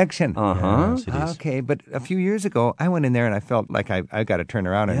hip section? Uh-huh. Yes, it is. Okay, but a few years ago, I went in there and I felt like I got to turn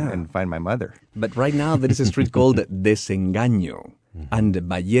around and find my mother. But right now there is a street called Desengaño and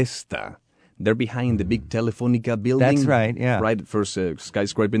Ballesta. They're behind the big Telefonica building. That's right, yeah. Right, first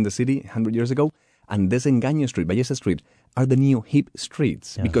skyscraper in the city 100 years ago. And Desengaño Street, Ballesta Street, are the neo hip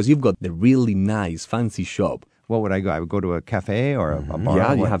streets because you've got the really nice, fancy shop. What would I go? I would go to a cafe or a bar?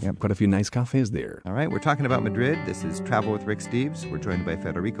 Yeah, or you what? have quite a few nice cafes there. All right, we're talking about Madrid. This is Travel with Rick Steves. We're joined by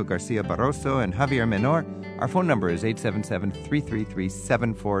Federico Garcia Barroso and Javier Menor. Our phone number is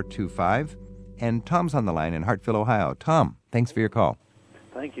 877-333-7425. And Tom's on the line in Hartville, Ohio. Tom, thanks for your call.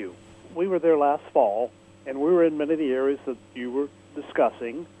 Thank you. We were there last fall, and we were in many of the areas that you were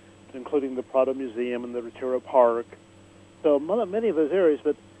discussing, including the Prado Museum and the Retiro Park. So many of those areas,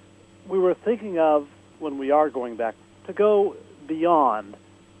 but we were thinking of, when we are going back, to go beyond.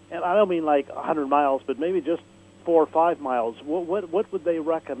 And I don't mean like 100 miles, but maybe just 4 or 5 miles. What would they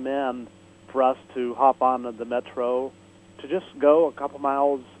recommend for us to hop on the metro, to just go a couple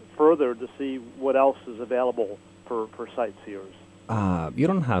miles further to see what else is available for sightseers? You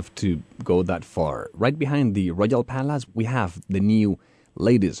don't have to go that far. Right behind the Royal Palace, we have the new,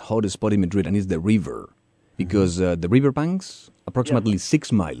 latest, hottest spot in Madrid, and it's the river. Because the riverbanks, approximately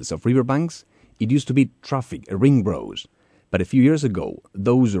 6 miles of riverbanks, it used to be traffic, ring roads. But a few years ago,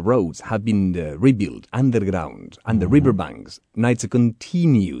 those roads have been rebuilt underground, and the riverbanks, now it's a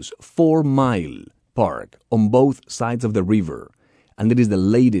continuous 4-mile park on both sides of the river. And it is the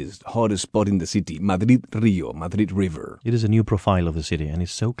latest, hottest spot in the city, Madrid Rio, Madrid River. It is a new profile of the city, and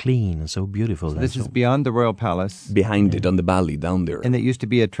it's so clean and so beautiful. So this is beyond the Royal Palace. Behind it, on the valley, down there. And it used to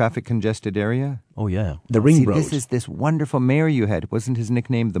be a traffic congested area? Oh, yeah. The ring road. This is this wonderful mayor you had. Wasn't his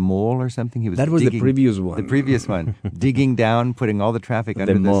nickname the Mole or something? That was the previous one. The previous one. Digging down, putting all the traffic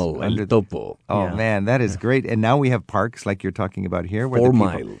under the mole, under El Topo. Oh, man, that is great. And now we have parks like you're talking about here. Where 4 the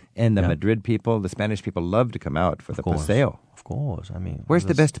mile. And the Madrid people, the Spanish people love to come out for the paseo. Of course, I mean... Where's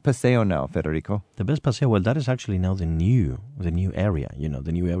the best paseo now, Federico? The best paseo, well, that is actually now the new area,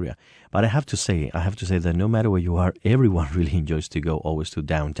 the new area. But I have to say that no matter where you are, everyone really enjoys to go always to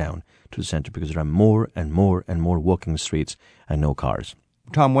downtown, to the center, because there are more and more and more walking streets and no cars.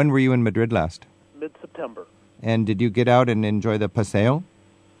 Tom, when were you in Madrid last? Mid-September. And did you get out and enjoy the paseo?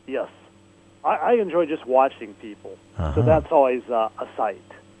 Yes. I enjoy just watching people. So that's always a sight,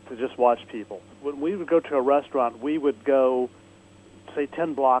 to just watch people. When we would go to a restaurant, we would go, say,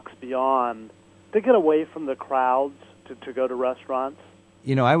 10 blocks beyond to get away from the crowds to go to restaurants.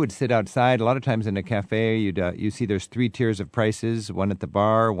 You know, I would sit outside. A lot of times in a cafe, you see there's 3 tiers of prices, one at the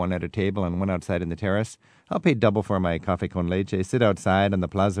bar, one at a table, and one outside in the terrace. I'll pay double for my café con leche, sit outside on the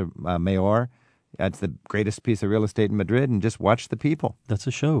Plaza Mayor. That's the greatest piece of real estate in Madrid, and just watch the people. That's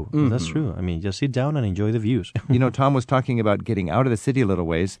a show. Mm-hmm. That's true. I mean, just sit down and enjoy the views. You know, Tom was talking about getting out of the city a little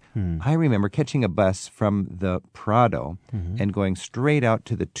ways. I remember catching a bus from the Prado and going straight out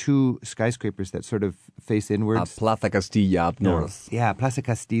to the 2 skyscrapers that sort of face inwards. Plaza Castilla up north. Yeah, Plaza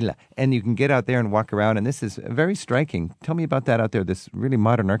Castilla. And you can get out there and walk around, and this is very striking. Tell me about that out there, this really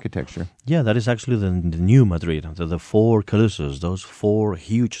modern architecture. Yeah, that is actually the new Madrid. The 4 colossus, those 4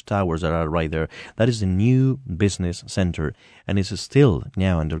 huge towers that are right there. That is the new business center, and it's still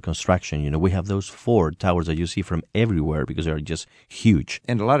now under construction. You know, we have those 4 towers that you see from everywhere because they are just huge.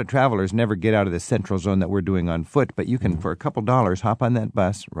 And a lot of travelers never get out of the central zone that we're doing on foot, but you can, for a couple $, hop on that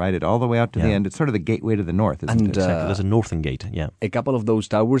bus, ride it all the way out to the end. It's sort of the gateway to the north, isn't it? Exactly. There's a northern gate, yeah. A couple of those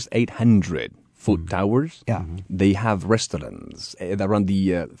towers, 800-foot towers, they have restaurants around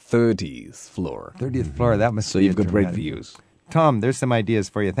the 30th floor. 30th floor, that must be so you've got great views. Tom, there's some ideas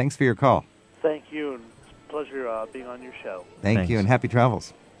for you. Thanks for your call. Thank you, and it's a pleasure being on your show. Thanks. You, and happy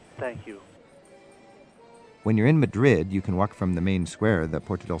travels. Thank you. When you're in Madrid, you can walk from the main square, the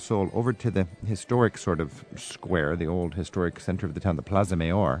Puerta del Sol, over to the historic sort of square, the old historic center of the town, the Plaza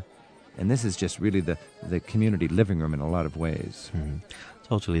Mayor. And this is just really the community living room in a lot of ways.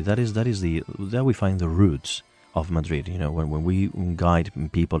 Totally. There we find the roots of Madrid. You know, when we guide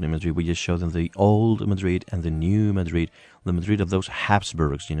people in Madrid, we just show them the old Madrid and the new Madrid, the Madrid of those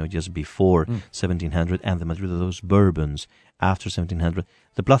Habsburgs, you know, just before 1700, and the Madrid of those Bourbons after 1700.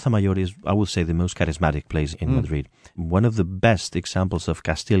 The Plaza Mayor is, I would say, the most charismatic place in Madrid. One of the best examples of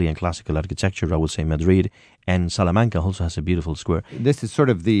Castilian classical architecture, I would say, Madrid, and Salamanca also has a beautiful square. This is sort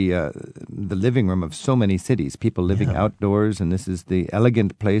of the living room of so many cities, people living outdoors, and this is the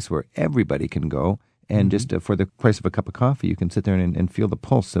elegant place where everybody can go. And just for the price of a cup of coffee, you can sit there and feel the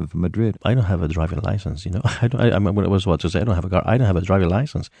pulse of Madrid. I don't have a driving license, you know. I was about to say I don't have a car. I don't have a driving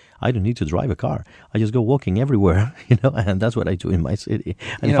license. I don't need to drive a car. I just go walking everywhere, you know, and that's what I do in my city.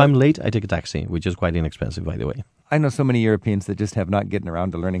 And if I'm late, I take a taxi, which is quite inexpensive, by the way. I know so many Europeans that just have not gotten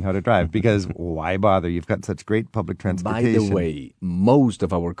around to learning how to drive because why bother? You've got such great public transportation. By the way, most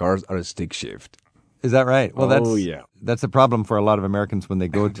of our cars are stick shift. Is that right? Well, that's a problem for a lot of Americans when they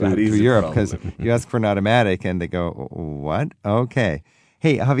go to Europe because you ask for an automatic and they go, what? Okay.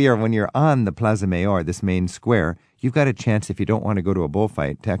 Hey, Javier, when you're on the Plaza Mayor, this main square, you've got a chance, if you don't want to go to a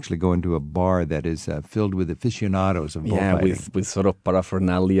bullfight, to actually go into a bar that is filled with aficionados of bullfighting. Yeah, with sort of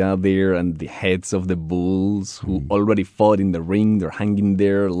paraphernalia there and the heads of the bulls who already fought in the ring. They're hanging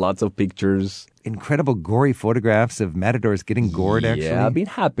there, lots of pictures. Incredible gory photographs of matadors getting gored, actually. Yeah, it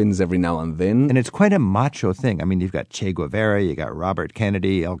happens every now and then. And it's quite a macho thing. I mean, you've got Che Guevara, you got Robert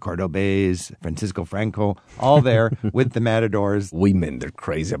Kennedy, El Cordobés, Francisco Franco, all there with the matadors. Women, they're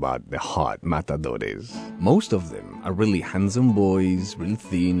crazy about the hot matadores. Most of them are really handsome boys, really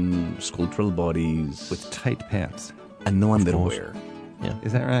thin, sculptural bodies. With tight pants. And no underwear. Yeah.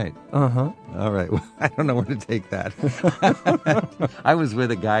 Is that right? Uh-huh. All right. Well, I don't know where to take that. I was with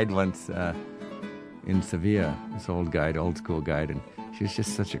a guide once in Sevilla, this old school guide, and She was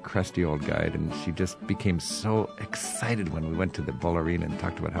just such a crusty old guide, and she just became so excited when we went to the Bull Arena and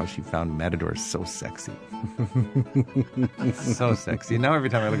talked about how she found matadors so sexy. So sexy. Now every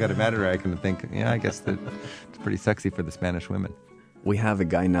time I look at a matador, I can think, yeah, I guess that it's pretty sexy for the Spanish women. We have a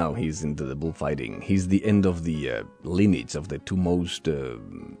guy now, he's into the bullfighting. He's the end of the lineage of the two most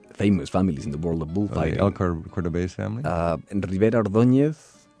famous families in the world of bullfighting. El Cordobés family? Rivera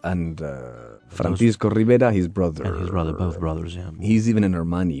Ordóñez and Francisco Rivera, his brother. And his brother, both brothers, yeah. He's even an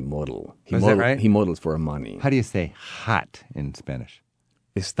Armani model. Is that right? He models for Armani. How do you say hot in Spanish?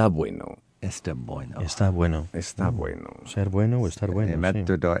 Está bueno. Está bueno. Está bueno. Está bueno. Ser bueno o estar bueno. El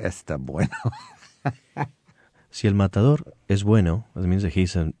matador está bueno. Si el matador es bueno, that means that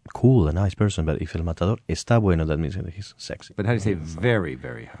he's a cool, a nice person. But if el matador está bueno, that means that he's sexy. But how do you say very,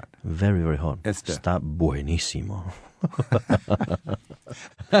 very hot? Very, very hot. Está buenísimo.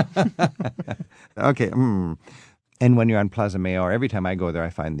 Okay. And when you're on Plaza Mayor, every time I go there, I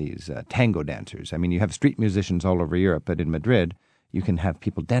find these tango dancers. I mean, you have street musicians all over Europe, but in Madrid, you can have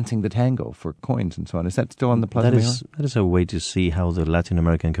people dancing the tango for coins and so on. Is that still on the Plaza Mayor? That is a way to see how the Latin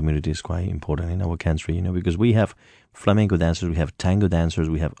American community is quite important in our country, because we have flamenco dancers, we have tango dancers,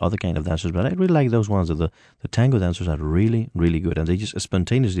 we have other kind of dancers, but I really like those ones. The tango dancers are really, really good, and they just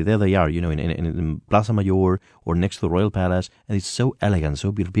spontaneously, there they are, in Plaza Mayor or next to the Royal Palace, and it's so elegant,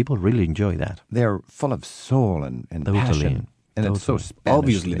 so beautiful. People really enjoy that. They're full of soul and passion. And it's so Spanish.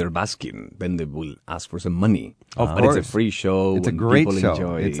 Obviously, they're basking. Then they will ask for some money. But it's a free show. It's a great people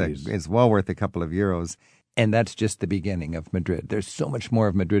show. Enjoy. It's well worth a couple of euros. And that's just the beginning of Madrid. There's so much more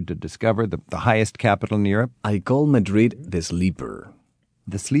of Madrid to discover, the highest capital in Europe. I call Madrid the sleeper.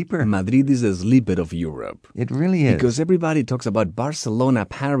 The sleeper? Madrid is the sleeper of Europe. It really is. Because everybody talks about Barcelona,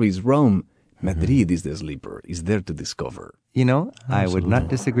 Paris, Rome. Madrid is the sleeper. It's there to discover. Absolutely. I would not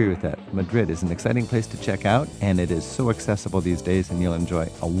disagree with that. Madrid is an exciting place to check out, and it is so accessible these days, and you'll enjoy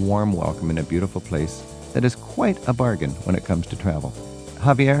a warm welcome in a beautiful place that is quite a bargain when it comes to travel.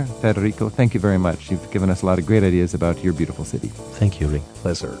 Javier, Federico, thank you very much. You've given us a lot of great ideas about your beautiful city. Thank you, Rick.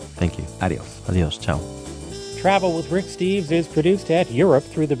 Pleasure. Thank you. Adios. Adios. Ciao. Travel with Rick Steves is produced at Europe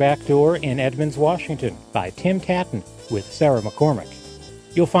Through the Back Door in Edmonds, Washington by Tim Tatton with Sarah McCormick.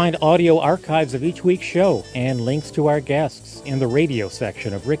 You'll find audio archives of each week's show and links to our guests in the radio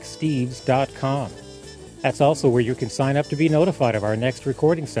section of ricksteves.com. That's also where you can sign up to be notified of our next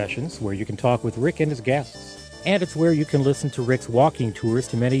recording sessions, where you can talk with Rick and his guests. And it's where you can listen to Rick's walking tours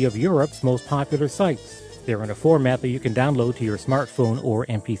to many of Europe's most popular sites. They're in a format that you can download to your smartphone or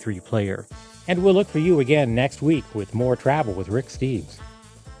MP3 player. And we'll look for you again next week with more Travel with Rick Steves.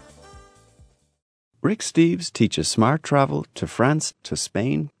 Rick Steves teaches smart travel to France, to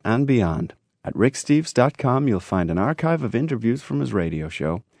Spain, and beyond. At ricksteves.com, you'll find an archive of interviews from his radio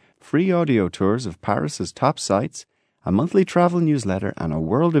show, free audio tours of Paris's top sites, a monthly travel newsletter, and a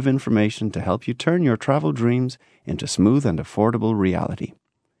world of information to help you turn your travel dreams into smooth and affordable reality.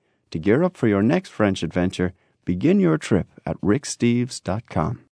 To gear up for your next French adventure, begin your trip at ricksteves.com.